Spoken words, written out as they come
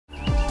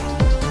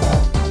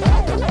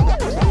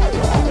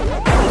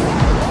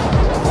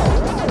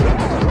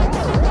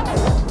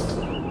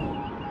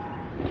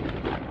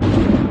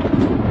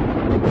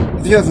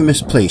you ever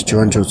misplaced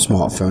your Android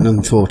smartphone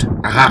and thought,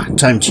 aha,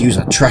 time to use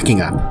a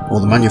tracking app or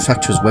the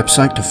manufacturer's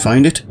website to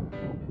find it?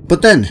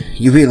 But then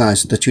you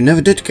realised that you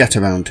never did get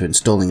around to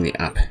installing the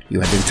app you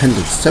had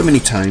intended so many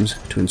times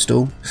to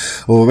install,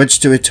 or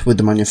register it with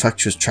the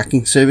manufacturer's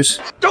tracking service.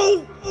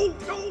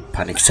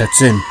 Panic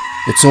sets in.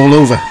 It's all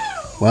over.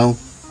 Well,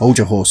 hold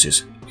your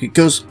horses,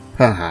 because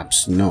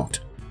perhaps not.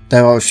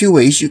 There are a few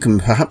ways you can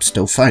perhaps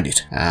still find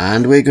it,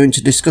 and we're going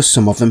to discuss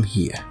some of them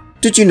here.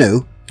 Did you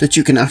know that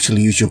you can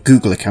actually use your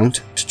Google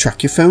account to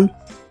track your phone?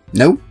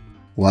 No?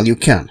 Well, you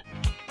can.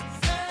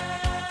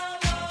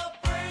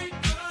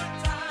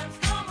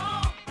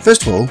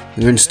 First of all,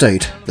 we're going to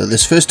state that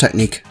this first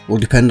technique will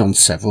depend on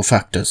several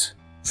factors.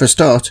 For a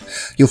start,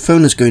 your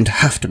phone is going to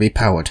have to be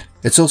powered.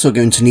 It's also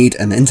going to need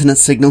an internet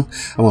signal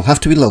and will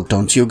have to be logged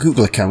onto your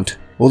Google account,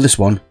 or this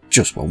one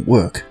just won't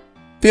work.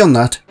 Beyond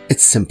that,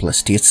 it's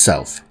simplicity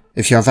itself.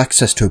 If you have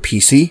access to a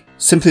PC,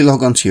 simply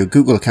log onto your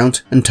Google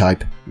account and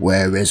type,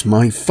 "Where is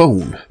my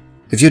phone?"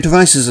 If your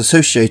device is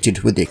associated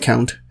with the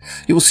account,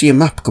 you will see a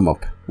map come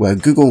up where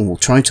Google will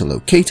try to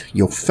locate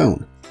your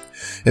phone.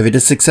 If it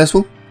is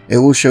successful, it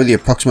will show the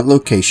approximate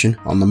location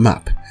on the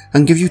map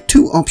and give you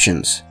two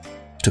options: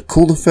 to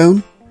call the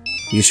phone,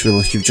 useful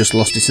if you've just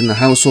lost it in the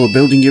house or the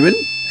building you're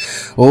in,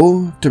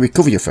 or to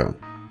recover your phone.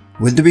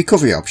 With the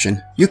recovery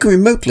option, you can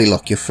remotely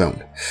lock your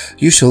phone,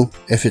 useful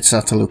if it's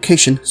at a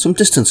location some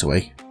distance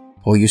away,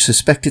 or you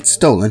suspect it's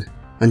stolen,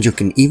 and you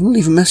can even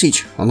leave a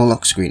message on the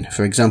lock screen,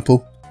 for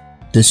example,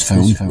 "This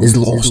phone is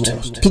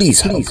lost,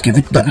 please help give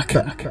it back."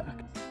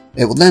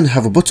 It will then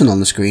have a button on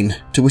the screen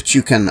to which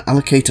you can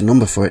allocate a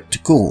number for it to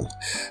call,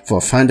 for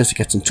a finder to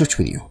get in touch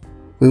with you.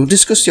 We will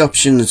discuss the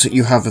options that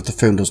you have if the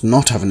phone does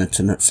not have an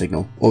internet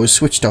signal or is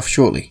switched off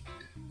shortly.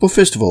 But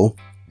first of all,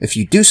 if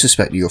you do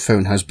suspect that your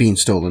phone has been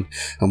stolen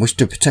and wish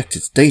to protect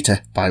its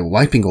data by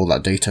wiping all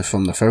that data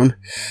from the phone,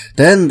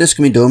 then this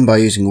can be done by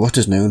using what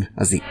is known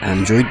as the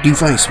Android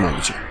Device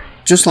Manager.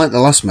 Just like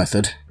the last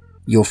method,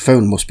 your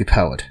phone must be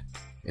powered.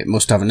 It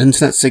must have an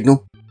internet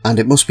signal, and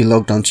it must be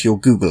logged onto your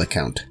Google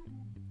account.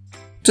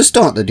 To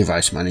start the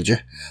Device Manager,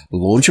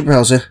 launch a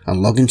browser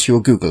and log into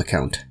your Google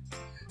account.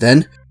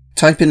 Then,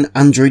 type in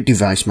Android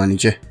Device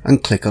Manager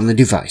and click on the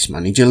Device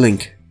Manager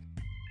link.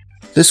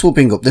 This will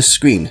bring up this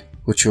screen,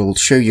 which will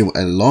show you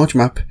a large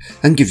map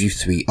and give you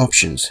three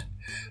options,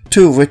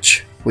 two of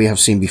which we have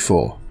seen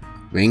before,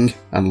 ring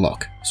and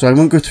lock, so I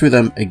won't go through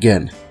them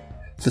again.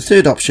 The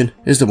third option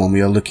is the one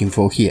we are looking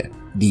for here,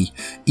 the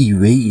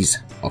erase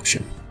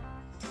option.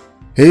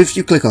 If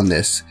you click on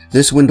this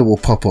window will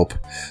pop up,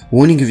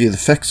 warning of you the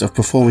effects of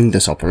performing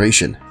this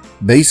operation.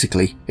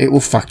 Basically, it will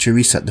factory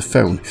reset the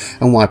phone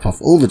and wipe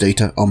off all the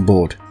data on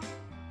board.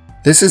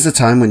 This is the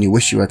time when you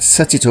wish you had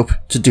set it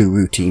up to do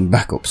routine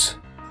backups.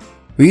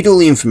 Read all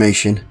the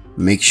information,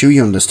 make sure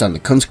you understand the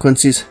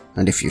consequences,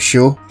 and if you're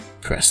sure,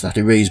 press that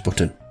erase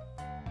button.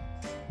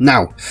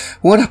 Now,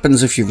 what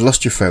happens if you've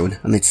lost your phone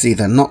and it's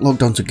either not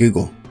logged onto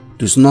Google,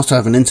 does not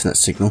have an internet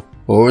signal,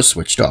 or is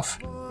switched off?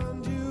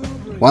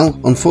 Well,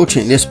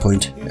 unfortunately at this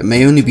point, it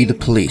may only be the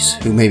police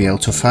who may be able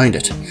to find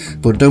it,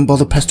 but don't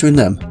bother pestering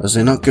them as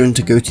they're not going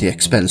to go to the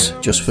expense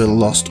just for a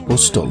lost or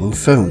stolen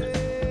phone.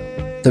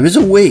 There is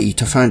a way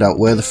to find out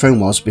where the phone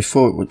was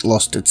before it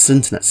lost its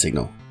internet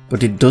signal,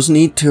 but it does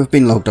need to have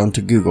been logged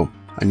onto Google,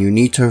 and you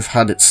need to have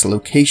had its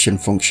location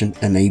function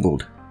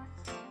enabled.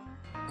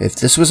 If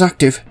this was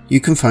active, you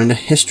can find a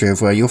history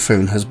of where your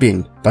phone has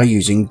been by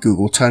using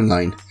Google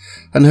Timeline,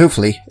 and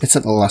hopefully it's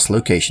at the last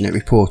location it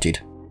reported.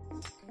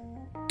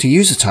 To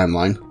use a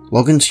timeline,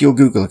 log into your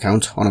Google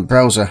account on a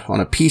browser on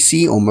a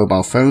PC or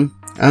mobile phone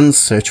and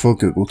search for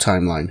Google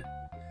Timeline.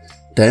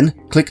 Then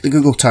click the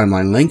Google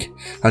Timeline link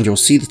and you'll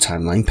see the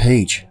timeline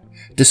page.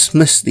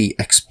 Dismiss the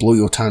Explore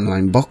Your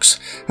Timeline box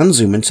and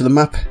zoom into the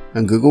map,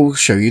 and Google will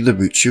show you the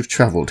routes you've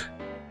travelled.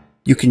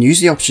 You can use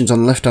the options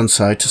on the left hand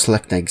side to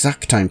select an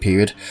exact time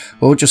period,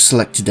 or just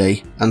select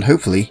today, and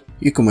hopefully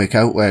you can work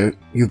out where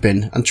you've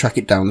been and track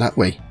it down that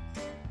way.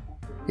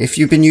 If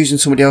you've been using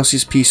somebody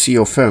else's PC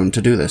or phone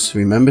to do this,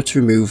 remember to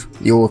remove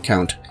your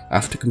account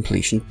after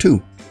completion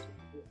too.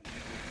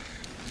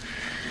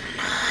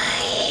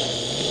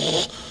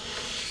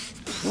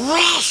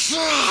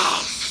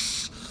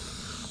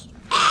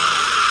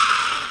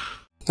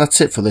 That's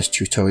it for this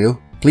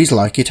tutorial. Please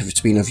like it if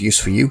it's been of use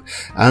for you,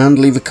 and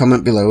leave a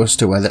comment below as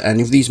to whether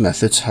any of these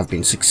methods have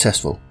been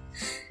successful.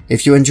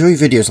 If you enjoy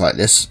videos like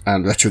this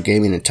and retro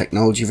gaming and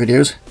technology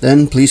videos,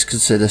 then please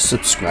consider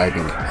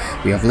subscribing.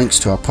 We have links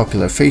to our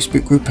popular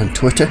Facebook group and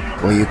Twitter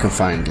where you can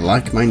find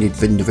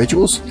like-minded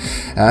individuals,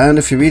 and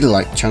if you really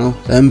like the channel,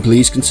 then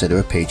please consider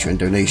a Patreon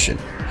donation.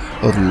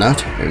 Other than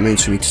that, it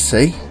remains for me to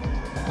say,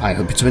 I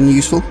hope it's been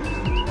useful,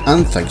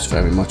 and thanks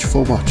very much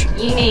for watching.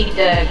 You need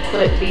to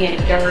quit being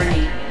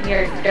dirty.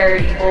 You're a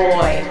dirty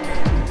boy.